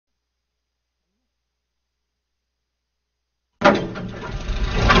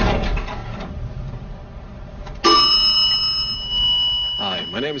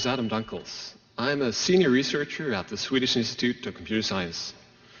My name is Adam Dunkels. I'm a senior researcher at the Swedish Institute of Computer Science.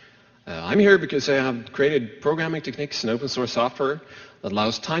 I'm here because I have created programming techniques and open source software that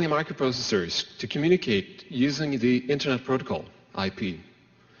allows tiny microprocessors to communicate using the Internet Protocol, IP.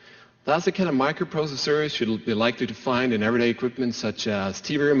 That's the kind of microprocessors you'll be likely to find in everyday equipment such as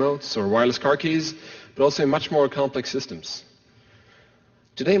TV remotes or wireless car keys, but also in much more complex systems.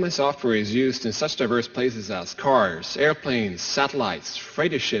 Today my software is used in such diverse places as cars, airplanes, satellites,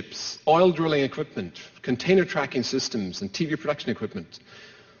 freighter ships, oil drilling equipment, container tracking systems, and TV production equipment,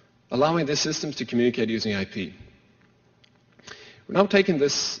 allowing these systems to communicate using IP. We're now taking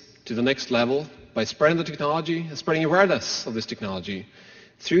this to the next level by spreading the technology and spreading awareness of this technology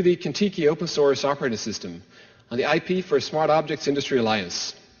through the Kentucky open source operating system and the IP for Smart Objects Industry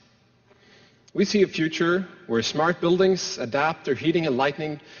Alliance. We see a future where smart buildings adapt their heating and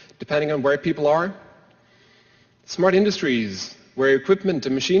lighting depending on where people are. Smart industries where equipment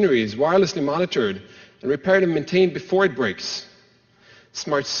and machinery is wirelessly monitored and repaired and maintained before it breaks.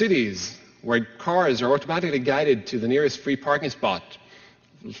 Smart cities where cars are automatically guided to the nearest free parking spot,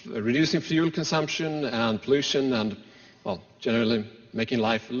 reducing fuel consumption and pollution and, well, generally making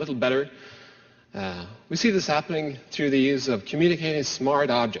life a little better. We see this happening through the use of communicating smart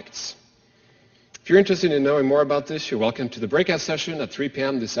objects. If you're interested in knowing more about this, you're welcome to the breakout session at 3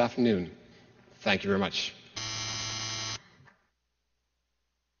 p.m. this afternoon. Thank you very much.